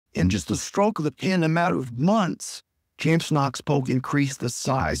in just a stroke of the pen, in a matter of months, James Knox Polk increased the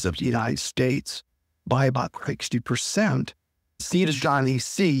size of the United States by about 60%. C to Johnny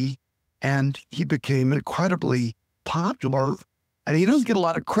C, and he became incredibly popular. And he doesn't get a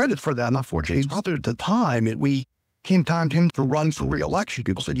lot of credit for that, unfortunately. He's at the time, we came time to him to run for re-election.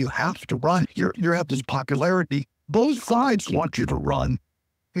 People said, you have to run. You have this popularity. Both sides want you to run.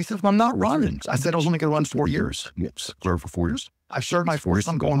 He said, I'm not running. I said, I was only going to run 4 years. Yes, served for 4 years. I served my 4 years.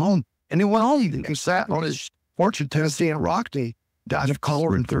 I'm going home. And he went home and sat on his porch in Tennessee and Rockney, died of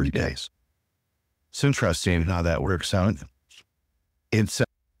cholera in 30 days. It's interesting how that works out.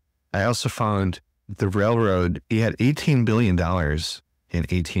 I also found the railroad, he had $18 billion in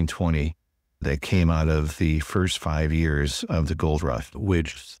 1820 that came out of the first 5 years of the gold rush,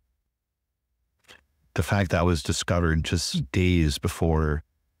 which the fact that was discovered just days before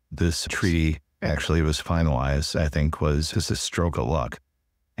this treaty actually was finalized, I think was just a stroke of luck.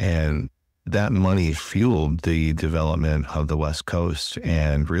 And that money fueled the development of the West Coast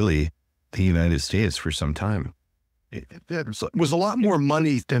and really the United States for some time. It was a lot more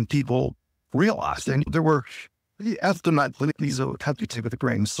money than people realized. And there were, the estimate, these have to take with a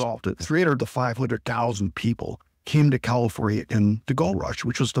grain of salt, that 300 to 500,000 people came to California in the gold rush,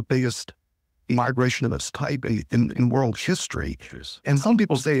 which was the biggest migration of its type in world history. And some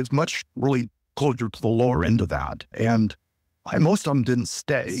people say it's much really closer to the lower end of that. And most of them didn't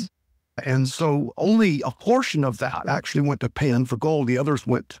stay. And so only a portion of that actually went to pan for gold. The others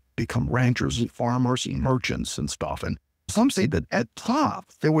went to become ranchers and farmers and merchants and stuff. And some say that at top,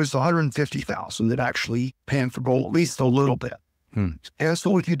 there was 150,000 that actually panned for gold, at least a little bit. And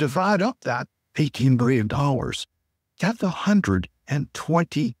so if you divide up that $18 billion, that's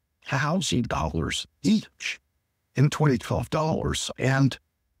 $120,000 each in 2012 dollars. And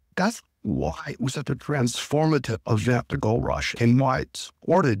that's why it was such a transformative event, the gold rush, and why it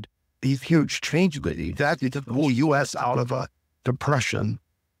supported these huge changes that took the whole U.S. out of a depression.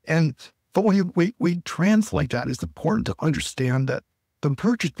 But when we translate that, it's important to understand that the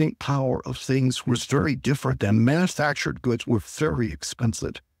purchasing power of things was very different, and manufactured goods were very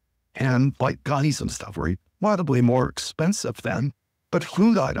expensive. And like guns and stuff were incredibly more expensive then, but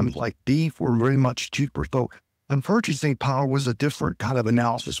food items like beef were very much cheaper. So the purchasing power was a different kind of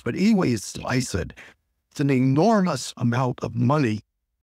analysis. But anyway, I said, it's an enormous amount of money